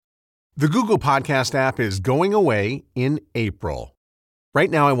The Google Podcast app is going away in April. Right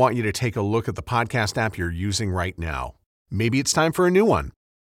now, I want you to take a look at the podcast app you're using right now. Maybe it's time for a new one.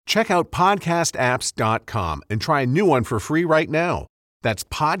 Check out podcastapps.com and try a new one for free right now. That's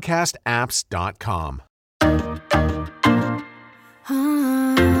podcastapps.com.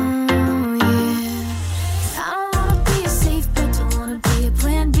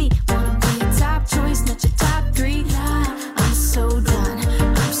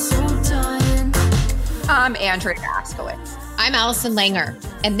 I'm Andrea Askowitz. I'm Allison Langer,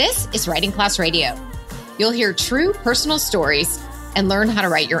 and this is Writing Class Radio. You'll hear true personal stories and learn how to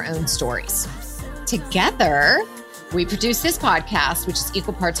write your own stories. Together, we produce this podcast, which is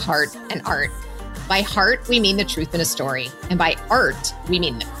equal parts heart and art. By heart, we mean the truth in a story. And by art, we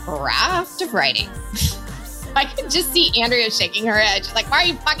mean the craft of writing. I can just see Andrea shaking her head. She's like, why are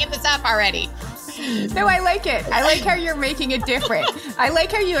you fucking this up already? No, I like it. I like how you're making it different. I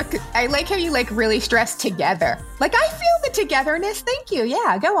like how you like really stress together. Like, I feel the togetherness. Thank you.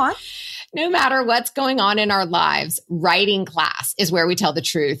 Yeah, go on. No matter what's going on in our lives, writing class is where we tell the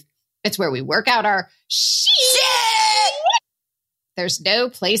truth. It's where we work out our shit. There's no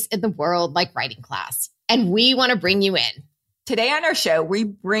place in the world like writing class, and we want to bring you in. Today on our show, we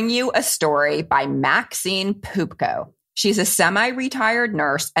bring you a story by Maxine Pupko. She's a semi-retired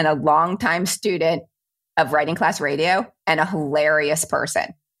nurse and a longtime student of Writing Class Radio and a hilarious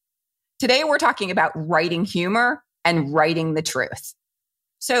person. Today, we're talking about writing humor and writing the truth.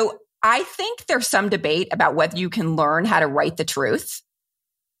 So I think there's some debate about whether you can learn how to write the truth.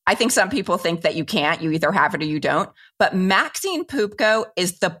 I think some people think that you can't. You either have it or you don't. But Maxine Pupko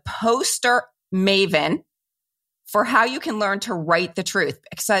is the poster maven for how you can learn to write the truth,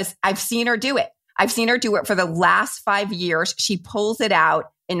 because I've seen her do it. I've seen her do it for the last 5 years. She pulls it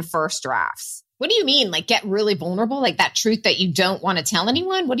out in first drafts. What do you mean? Like, get really vulnerable? Like that truth that you don't want to tell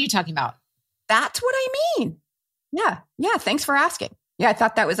anyone? What are you talking about? That's what I mean. Yeah. Thanks for asking. Yeah, I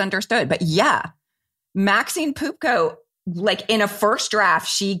thought that was understood. But yeah, Maxine Pupko, like in a first draft,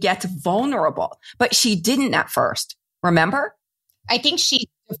 she gets vulnerable, but she didn't at first. Remember? I think she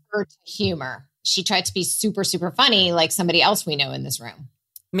deferred to humor. She tried to be super, super funny like somebody else we know in this room.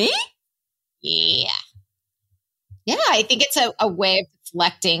 Me? Yeah, I think it's a way of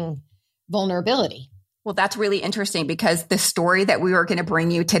deflecting vulnerability. Well, that's really interesting because the story that we are going to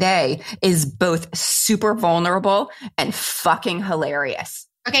bring you today is both super vulnerable and fucking hilarious.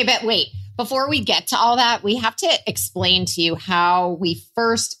 Okay, but wait, before we get to all that, we have to explain to you how we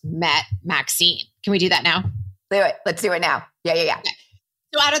first met Maxine. Can we do that now? Do it. Let's do it now. Yeah. Okay.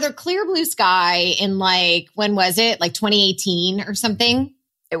 So out of the clear blue sky in when was it? Like 2018 or something?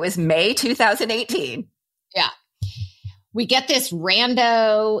 It was May 2018. Yeah. We get this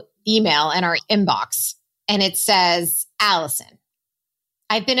rando email in our inbox, and it says, Allison,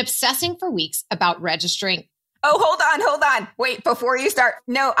 I've been obsessing for weeks about registering. Oh, hold on. Wait, before you start.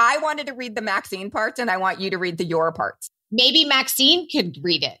 No, I wanted to read the Maxine parts, and I want you to read the your parts. Maybe Maxine could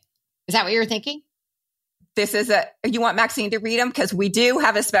read it. Is that what you're thinking? You want Maxine to read them? Because we do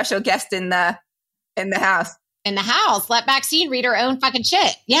have a special guest in the house. In the house. Let Maxine read her own fucking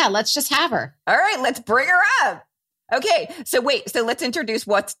shit. Yeah, let's just have her. All right, let's bring her up. Okay, so let's introduce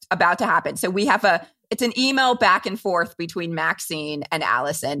what's about to happen. So it's an email back and forth between Maxine and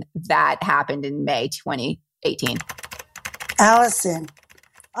Allison that happened in May 2018. Allison,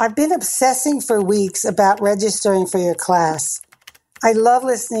 I've been obsessing for weeks about registering for your class. I love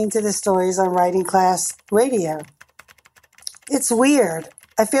listening to the stories on Writing Class Radio. It's weird.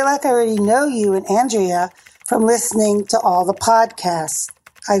 I feel like I already know you and Andrea from listening to all the podcasts.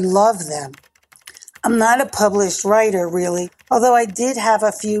 I love them. I'm not a published writer, really, although I did have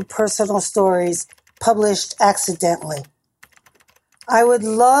a few personal stories published accidentally. I would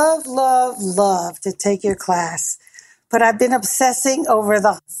love to take your class, but I've been obsessing over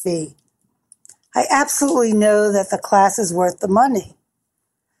the fee. I absolutely know that the class is worth the money.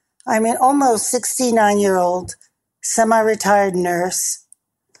 I'm an almost 69-year-old semi-retired nurse.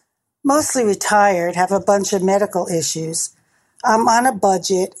 Mostly retired, have a bunch of medical issues. I'm on a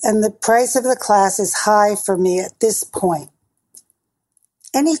budget, and the price of the class is high for me at this point.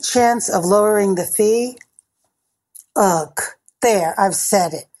 Any chance of lowering the fee? Ugh, there, I've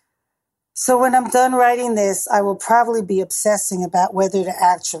said it. So when I'm done writing this, I will probably be obsessing about whether to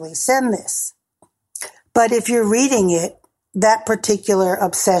actually send this. But if you're reading it, that particular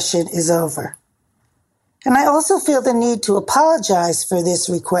obsession is over. And I also feel the need to apologize for this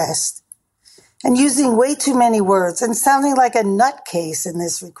request and using way too many words and sounding like a nutcase in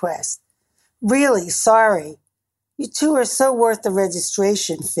this request. Really sorry. You two are so worth the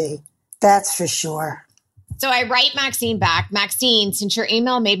registration fee. That's for sure. So I write Maxine back. Maxine, since your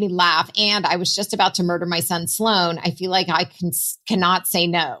email made me laugh and I was just about to murder my son, Sloan, I feel like I cannot say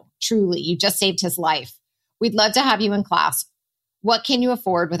no. Truly, you just saved his life. We'd love to have you in class. What can you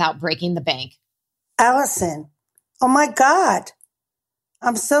afford without breaking the bank? Allison, oh my God.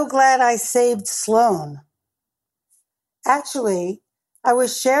 I'm so glad I saved Sloan. Actually, I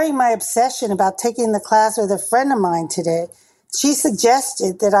was sharing my obsession about taking the class with a friend of mine today. She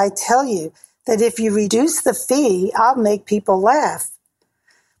suggested that I tell you that if you reduce the fee, I'll make people laugh.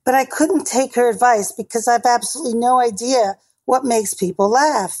 But I couldn't take her advice because I've absolutely no idea what makes people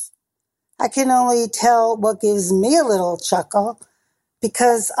laugh. I can only tell what gives me a little chuckle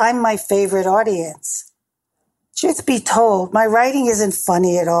because I'm my favorite audience. Truth be told, my writing isn't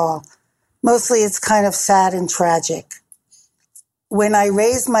funny at all. Mostly it's kind of sad and tragic. When I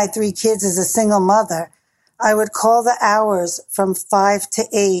raised my 3 kids as a single mother, I would call the hours from 5 to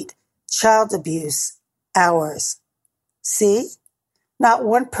 8 child abuse hours. See? Not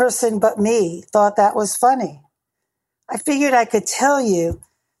one person but me thought that was funny. I figured I could tell you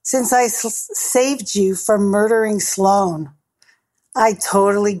since I saved you from murdering Sloan. I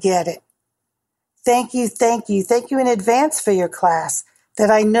totally get it. Thank you in advance for your class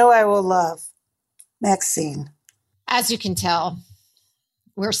that I know I will love. Maxine. As you can tell,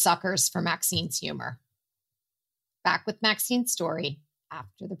 we're suckers for Maxine's humor. Back with Maxine's story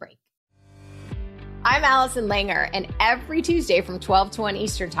after the break. I'm Allison Langer, and every Tuesday from 12 to 1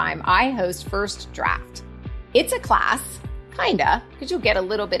 Eastern Time, I host First Draft. It's a class, kinda, because you'll get a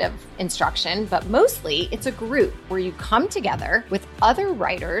little bit of instruction, but mostly it's a group where you come together with other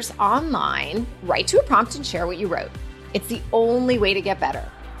writers online, write to a prompt and share what you wrote. It's the only way to get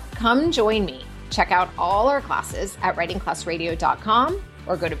better. Come join me. Check out all our classes at writingclassradio.com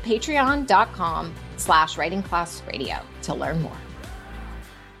or go to patreon.com/writingclassradio to learn more.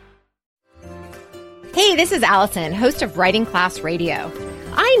 Hey, this is Allison, host of Writing Class Radio.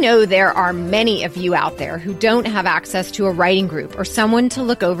 I know there are many of you out there who don't have access to a writing group or someone to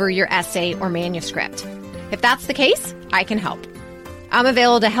look over your essay or manuscript. If that's the case, I can help. I'm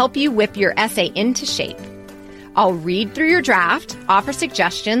available to help you whip your essay into shape. I'll read through your draft, offer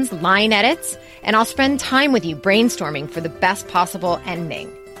suggestions, line edits, and I'll spend time with you brainstorming for the best possible ending.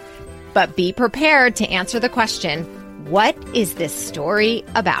 But be prepared to answer the question, what is this story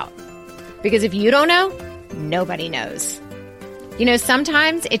about? Because if you don't know, nobody knows. You know,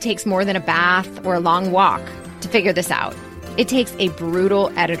 sometimes it takes more than a bath or a long walk to figure this out. It takes a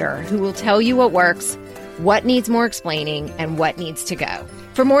brutal editor who will tell you what works, what needs more explaining, and what needs to go.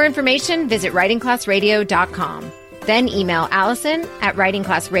 For more information, visit writingclassradio.com. Then email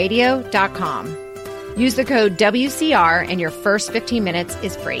allison@writingclassradio.com. Use the code WCR and your first 15 minutes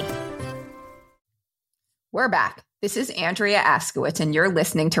is free. We're back. This is Andrea Askowitz, and you're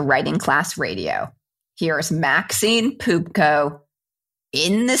listening to Writing Class Radio. Here's Maxine Pupko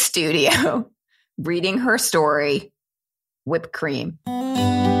in the studio reading her story, Whipped Cream.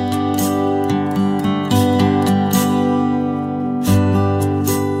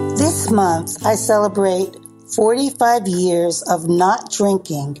 This month, I celebrate 45 years of not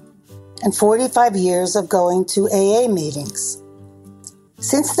drinking and 45 years of going to AA meetings.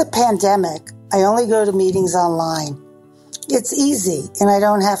 Since the pandemic, I only go to meetings online. It's easy, and I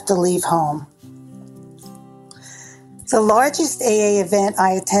don't have to leave home. The largest AA event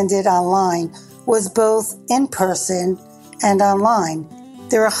I attended online was both in person and online.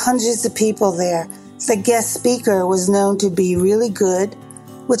 There were hundreds of people there. The guest speaker was known to be really good,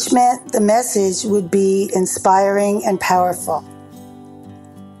 which meant the message would be inspiring and powerful.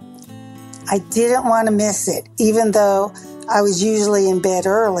 I didn't want to miss it, even though I was usually in bed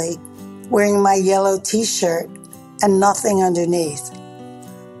early, wearing my yellow t-shirt and nothing underneath.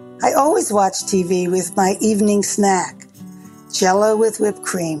 I always watch TV with my evening snack, Jell-O with whipped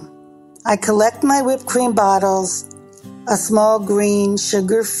cream. I collect my whipped cream bottles, a small green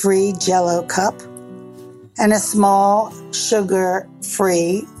sugar-free Jell-O cup, and a small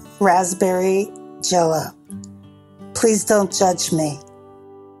sugar-free raspberry Jell-O. Please don't judge me.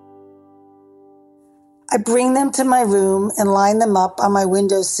 I bring them to my room and line them up on my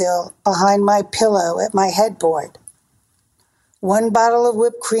windowsill behind my pillow at my headboard. One bottle of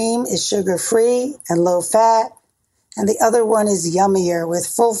whipped cream is sugar-free and low-fat, and the other one is yummier with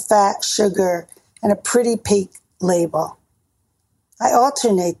full-fat sugar and a pretty pink label. I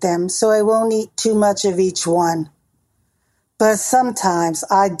alternate them so I won't eat too much of each one, but sometimes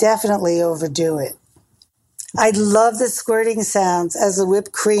I definitely overdo it. I love the squirting sounds as the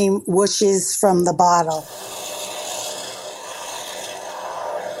whipped cream whooshes from the bottle.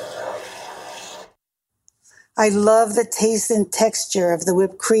 I love the taste and texture of the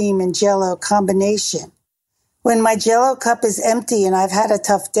whipped cream and Jell-O combination. When my Jell-O cup is empty and I've had a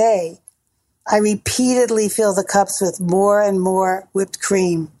tough day, I repeatedly fill the cups with more and more whipped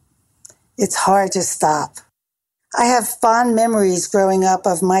cream. It's hard to stop. I have fond memories growing up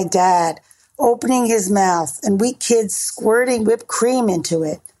of my dad opening his mouth and we kids squirting whipped cream into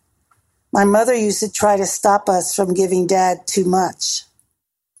it. My mother used to try to stop us from giving Dad too much.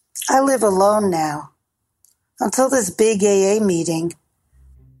 I live alone now. Until this big AA meeting,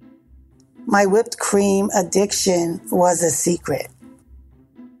 my whipped cream addiction was a secret.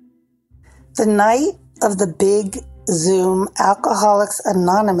 The night of the big Zoom Alcoholics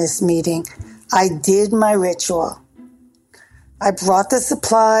Anonymous meeting, I did my ritual. I brought the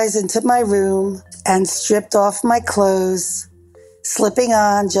supplies into my room and stripped off my clothes, slipping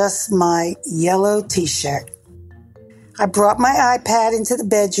on just my yellow t-shirt. I brought my iPad into the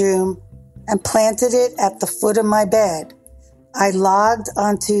bedroom and planted it at the foot of my bed. I logged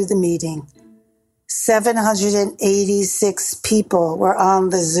onto the meeting. 786 people were on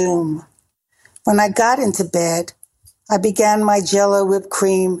the Zoom. When I got into bed, I began my Jell-O whipped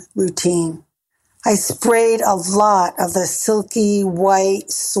cream routine. I sprayed a lot of the silky, white,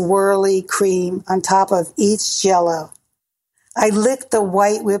 swirly cream on top of each Jell-O. I licked the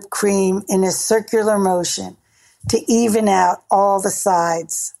white whipped cream in a circular motion to even out all the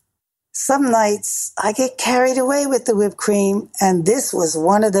sides. Some nights I get carried away with the whipped cream, and this was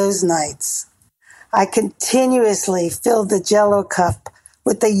one of those nights. I continuously filled the Jell-O cup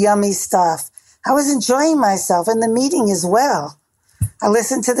with the yummy stuff. I was enjoying myself and the meeting as well. I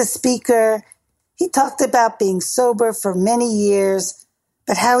listened to the speaker. He talked about being sober for many years,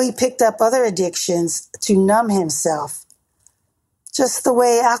 but how he picked up other addictions to numb himself, just the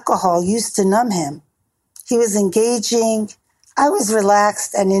way alcohol used to numb him. He was engaging. I was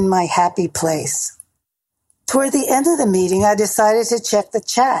relaxed and in my happy place. Toward the end of the meeting, I decided to check the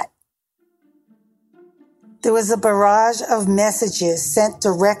chat. There was a barrage of messages sent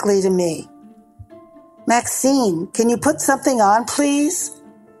directly to me. Maxine, can you put something on, please?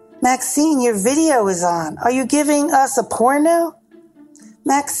 Maxine, your video is on. Are you giving us a porno?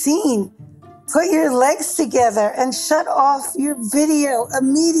 Maxine, put your legs together and shut off your video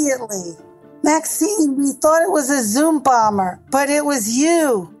immediately. Maxine, we thought it was a Zoom bomber, but it was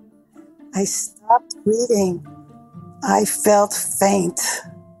you. I stopped reading. I felt faint.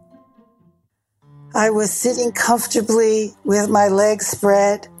 I was sitting comfortably with my legs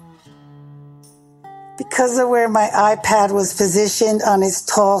spread. Because of where my iPad was positioned on its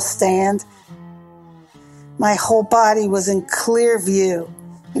tall stand, my whole body was in clear view,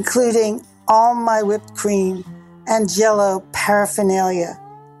 including all my whipped cream and Jell-O paraphernalia.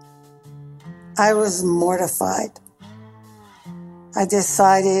 I was mortified. I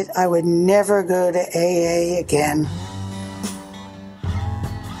decided I would never go to AA again.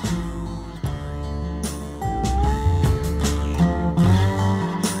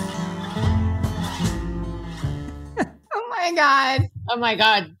 God. Oh my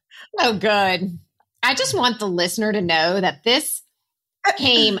God. So good. I just want the listener to know that this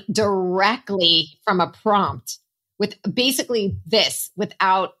came directly from a prompt with basically this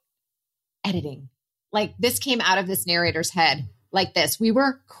without editing. Like this came out of this narrator's head like this. We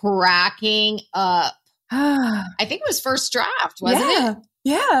were cracking up. I think it was first draft, wasn't it?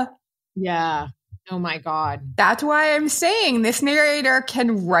 Yeah. Yeah. Oh my God. That's why I'm saying this narrator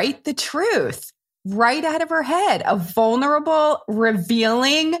can write the truth right out of her head. A vulnerable,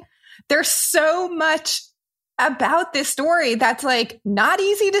 revealing. There's so much about this story that's like not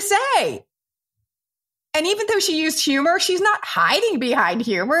easy to say. And even though she used humor, she's not hiding behind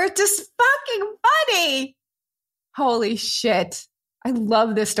humor. It's just fucking funny. Holy shit. I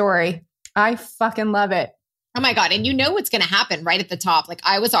love this story. I fucking love it. Oh my God. And you know what's going to happen right at the top. Like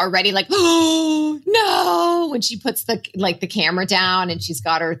I was already like, oh no, when she puts the camera down and she's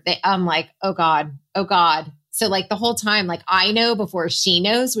got her thing. I'm like, oh God. So like the whole time, like I know before she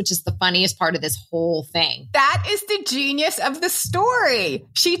knows, which is the funniest part of this whole thing. That is the genius of the story.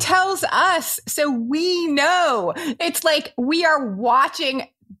 She tells us so we know. It's like we are watching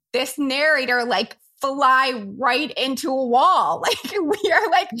this narrator like fly right into a wall. Like we are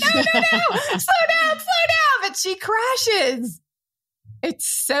like, no, slow down. But she crashes. It's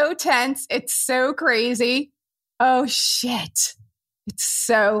so tense. It's so crazy. Oh shit. It's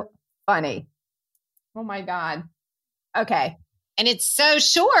so funny. Oh my God. Okay. And it's so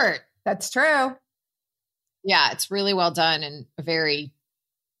short. That's true. Yeah. It's really well done and a very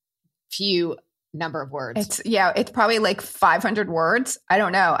few number of words. It's probably like 500 words. I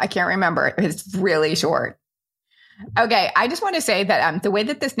don't know. I can't remember. It's really short. Okay, I just want to say that the way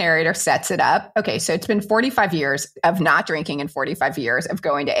that this narrator sets it up, okay, so it's been 45 years of not drinking and 45 years of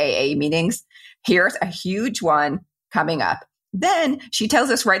going to AA meetings. Here's a huge one coming up. Then she tells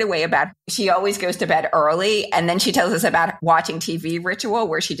us right away about she always goes to bed early. And then she tells us about watching TV ritual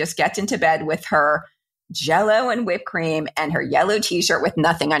where she just gets into bed with her Jell-O and whipped cream and her yellow t-shirt with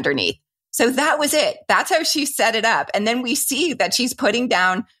nothing underneath. So that was it. That's how she set it up. And then we see that she's putting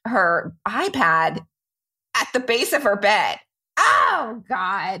down her iPad at the base of her bed. Oh,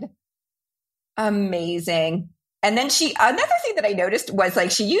 God. Amazing. And then another thing that I noticed was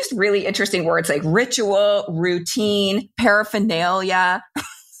like, she used really interesting words like ritual, routine, paraphernalia.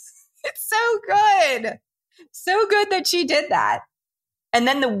 It's so good. So good that she did that. And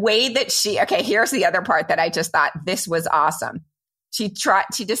then the way that okay, here's the other part that I just thought this was awesome. She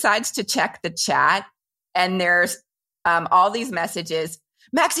decides to check the chat and there's all these messages.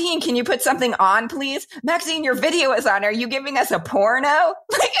 Maxine, can you put something on, please? Maxine, your video is on. Are you giving us a porno?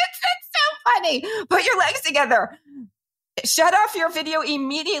 Like, it's so funny. Put your legs together. Shut off your video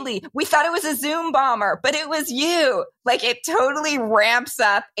immediately. We thought it was a Zoom bomber, but it was you. Like, it totally ramps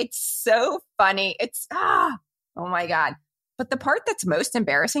up. It's so funny. Oh my God. But the part that's most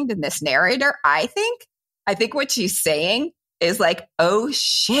embarrassing to this narrator, I think what she's saying is like, oh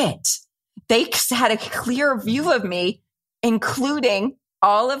shit. They had a clear view of me, including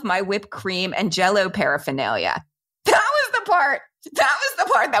all of my whipped cream and Jell-O paraphernalia. That was the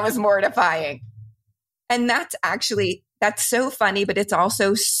part that was mortifying. And that's so funny, but it's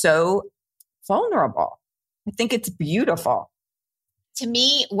also so vulnerable. I think it's beautiful. To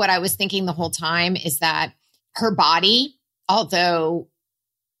me, what I was thinking the whole time is that her body, although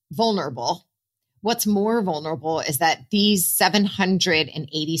vulnerable, what's more vulnerable is that these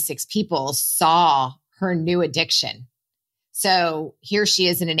 786 people saw her new addiction. So here she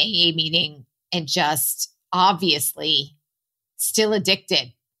is in an AA meeting and just obviously still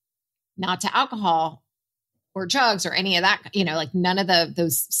addicted, not to alcohol or drugs or any of that, like none of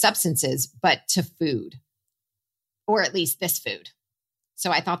those substances, but to food, or at least this food. So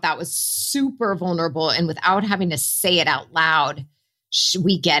I thought that was super vulnerable. And without having to say it out loud,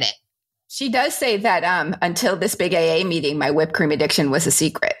 we get it. She does say that until this big AA meeting, my whipped cream addiction was a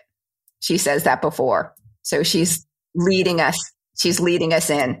secret. She says that before. So she's leading us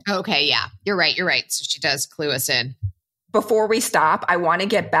in. Okay. Yeah, you're right. So she does clue us in. Before we stop, I want to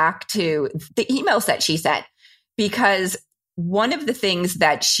get back to the emails that she sent, because one of the things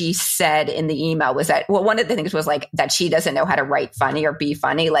that she said in the email was that, one of the things was like that she doesn't know how to write funny or be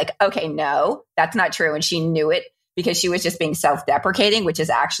funny. Like, okay, no, that's not true. And she knew it because she was just being self-deprecating, which is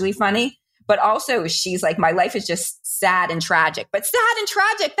actually funny. But also she's like, my life is just sad and tragic, but sad and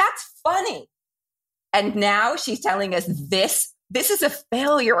tragic, that's funny. And now she's telling us this is a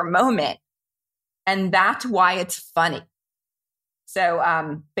failure moment. And that's why it's funny.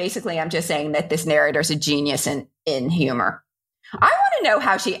 So basically, I'm just saying that this narrator's a genius in humor. I want to know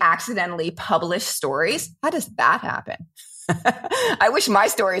how she accidentally published stories. How does that happen? I wish my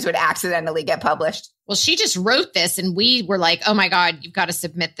stories would accidentally get published. Well, she just wrote this and we were like, oh my God, you've got to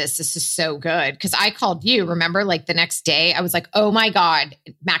submit this. This is so good. Because I called you, remember, like the next day, I was like, oh my God,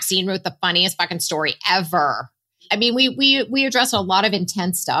 Maxine wrote the funniest fucking story ever. I mean, we address a lot of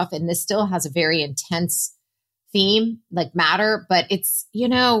intense stuff and this still has a very intense theme, like matter, but it's,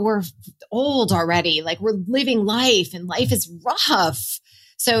 we're old already. Like we're living life and life is rough.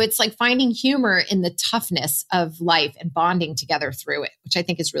 So it's like finding humor in the toughness of life and bonding together through it, which I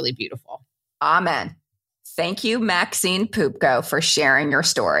think is really beautiful. Amen. Thank you, Maxine Pupko, for sharing your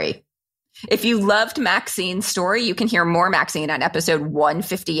story. If you loved Maxine's story, you can hear more Maxine on episode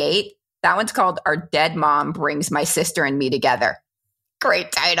 158. That one's called Our Dead Mom Brings My Sister and Me Together.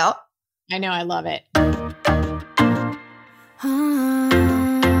 Great title. I know. I love it.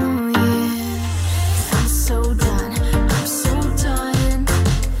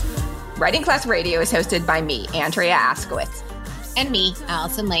 Writing Class Radio is hosted by me, Andrea Askowitz. And me,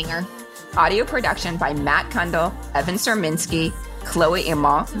 Allison Langer. Audio production by Matt Kundle, Evan Serminski, Chloe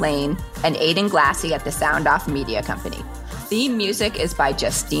Imalt Lane, and Aidan Glassy at the Sound Off Media Company. Theme music is by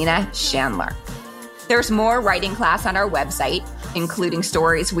Justina Chandler. There's more Writing Class on our website, including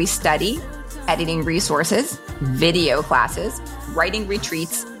stories we study, editing resources, video classes, writing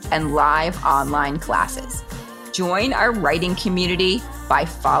retreats, and live online classes. Join our writing community by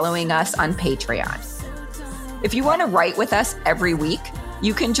following us on Patreon. If you want to write with us every week,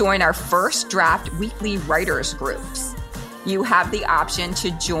 you can join our First Draft weekly writers groups. You have the option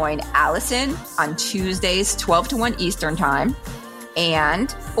to join Allison on Tuesdays, 12 to 1 Eastern Time,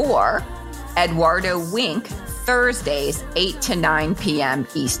 or Eduardo Wink Thursdays, 8 to 9 p.m.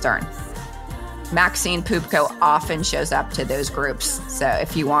 Eastern. Maxine Pupko often shows up to those groups. So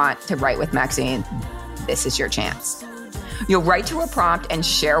if you want to write with Maxine, this is your chance. You'll write to a prompt and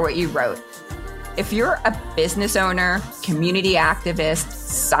share what you wrote. If you're a business owner, community activist,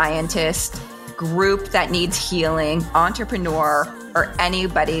 scientist, group that needs healing, entrepreneur, or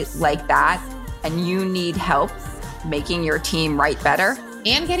anybody like that, and you need help making your team write better,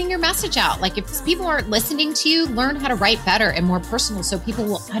 and getting your message out. Like if people aren't listening to you, learn how to write better and more personal so people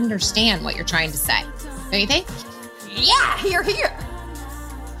will understand what you're trying to say. Don't you think? Yeah, hear, hear.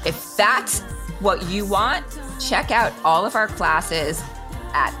 If that's what you want, check out all of our classes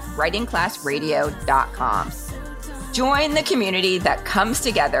at writingclassradio.com. Join the community that comes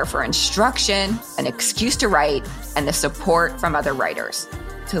together for instruction, an excuse to write, and the support from other writers.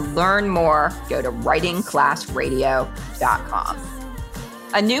 To learn more, go to writingclassradio.com.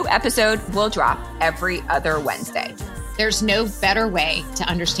 A new episode will drop every other Wednesday. There's no better way to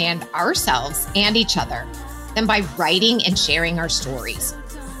understand ourselves and each other than by writing and sharing our stories.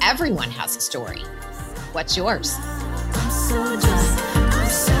 Everyone has a story. What's yours? I'm so done.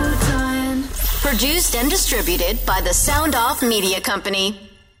 Produced and distributed by the Sound Off Media Company.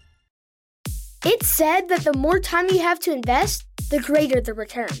 It's said that the more time you have to invest, the greater the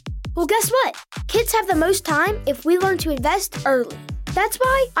return. Well, guess what? Kids have the most time if we learn to invest early. That's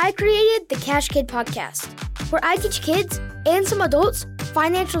why I created the Cash Kid podcast, where I teach kids and some adults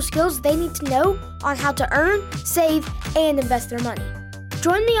financial skills they need to know on how to earn, save, and invest their money.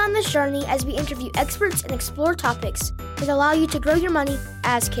 Join me on this journey as we interview experts and explore topics that allow you to grow your money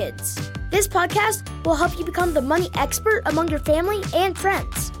as kids. This podcast will help you become the money expert among your family and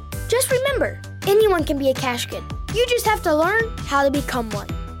friends. Just remember, anyone can be a cash kid. You just have to learn how to become one.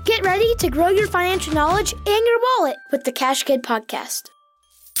 Get ready to grow your financial knowledge and your wallet with the Cash Kid podcast.